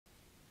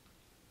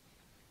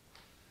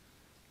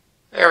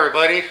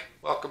everybody,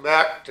 welcome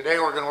back. Today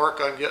we're going to work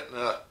on getting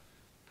the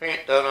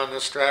paint done on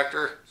this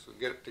tractor so we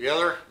get it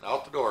together and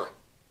out the door.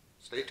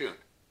 Stay tuned.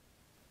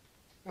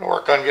 I'm going to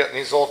work on getting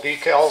these old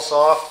decals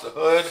off the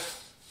hood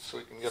so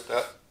we can get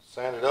that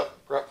sanded up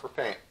and prepped for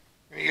paint.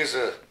 I'm going to use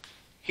a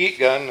heat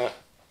gun to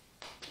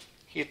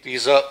heat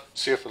these up,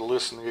 see if it'll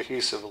loosen the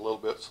adhesive a little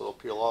bit so they'll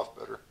peel off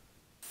better.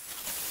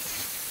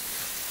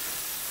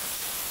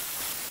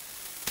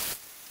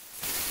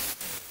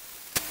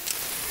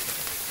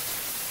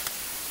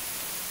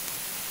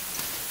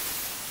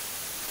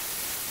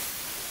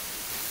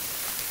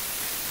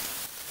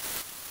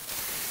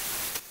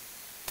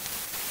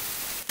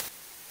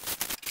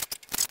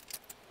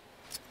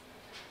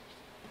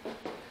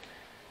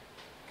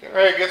 Getting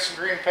ready to get some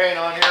green paint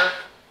on here.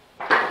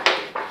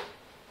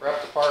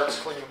 Wrap the parts,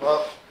 clean them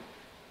up.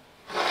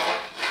 I'm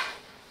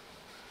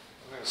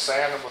going to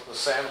sand them with the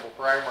sandable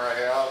primer I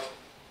have.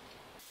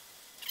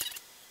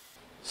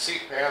 The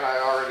seat pan I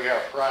already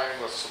have primed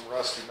with some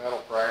rusty metal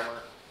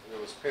primer. It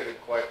was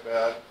pitted quite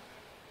bad.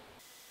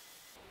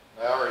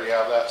 I already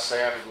have that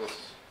sanded with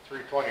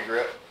 320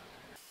 grit.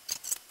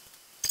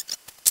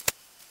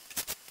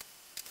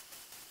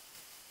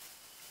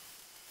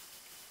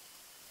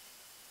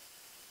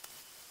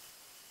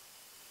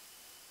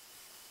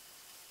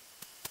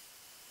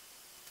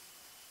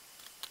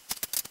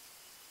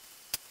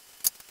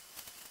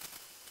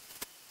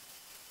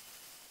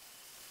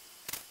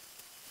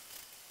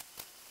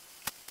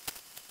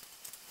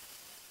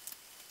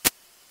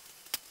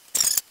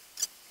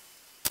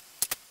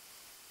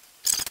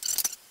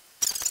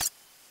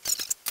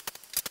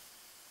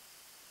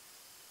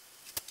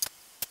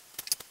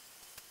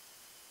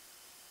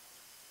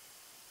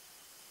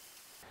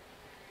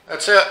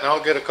 That's it. Now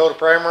I'll get a coat of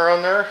primer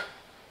on there.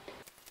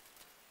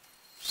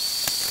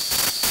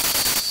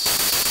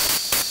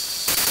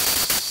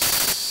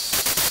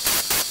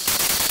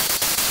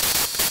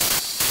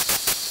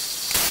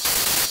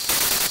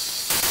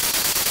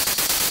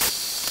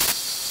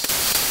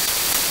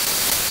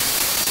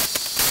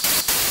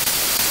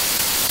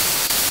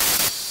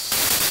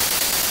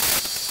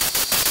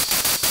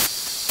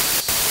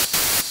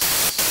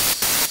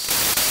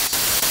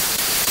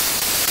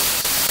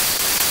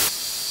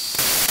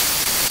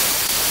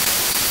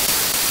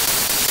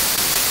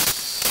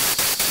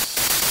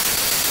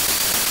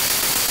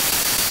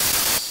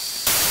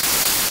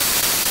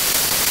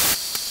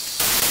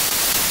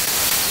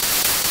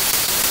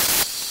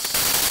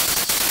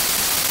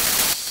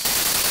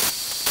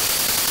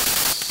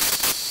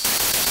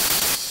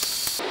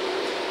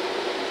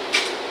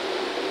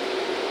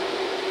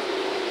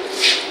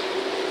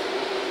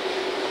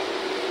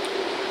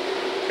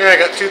 Okay, I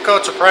got 2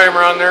 coats of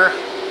primer on there.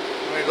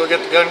 I'm going to go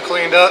get the gun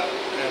cleaned up,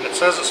 and it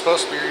says it's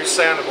supposed to be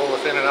resandable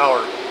within an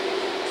hour.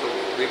 So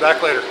we'll be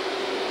back later.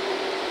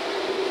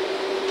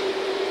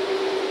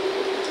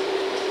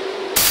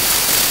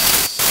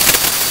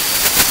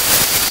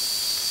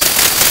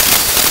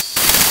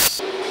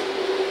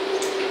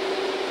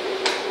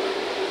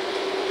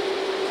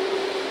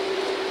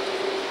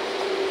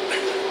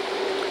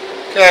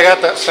 Okay, I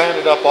got that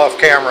sanded up off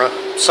camera.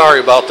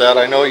 Sorry about that.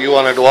 I know you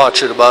wanted to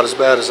watch it about as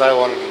bad as I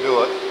wanted to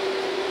do it.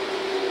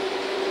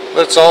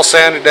 But it's all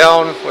sanded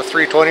down with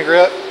 320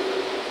 grit.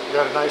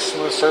 Got a nice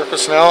smooth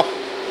surface now.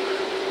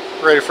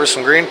 Ready for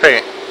some green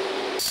paint.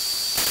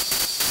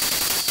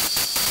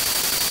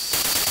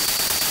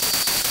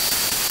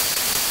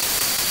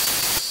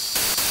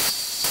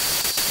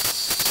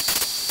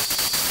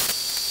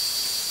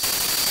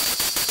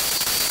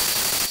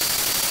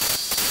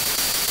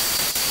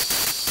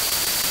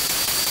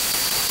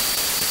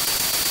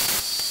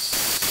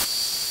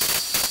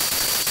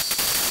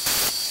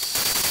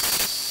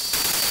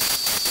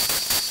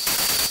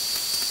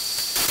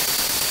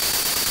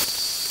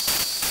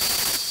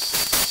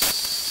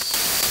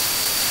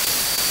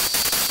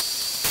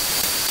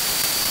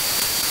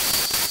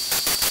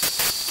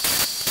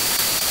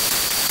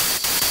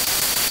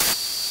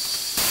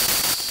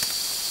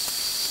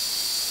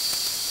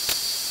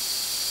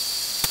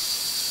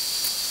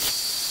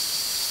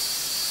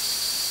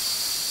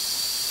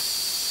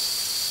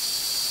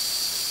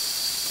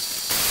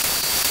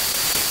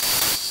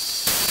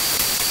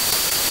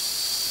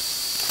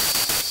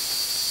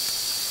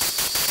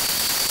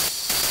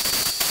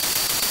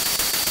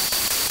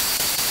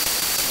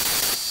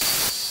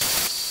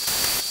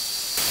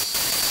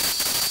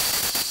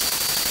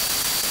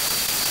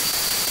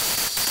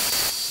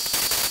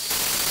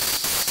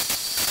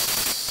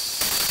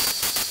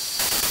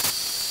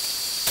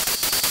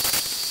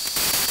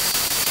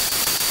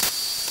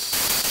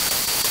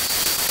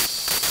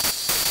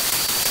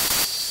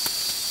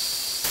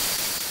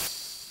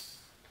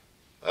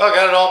 Well,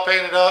 got it all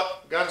painted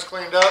up, guns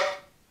cleaned up,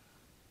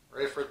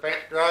 ready for the paint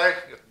to dry,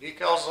 get the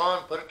decals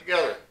on, put it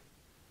together.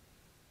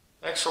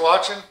 Thanks for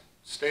watching.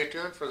 Stay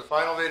tuned for the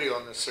final video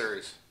in this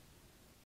series.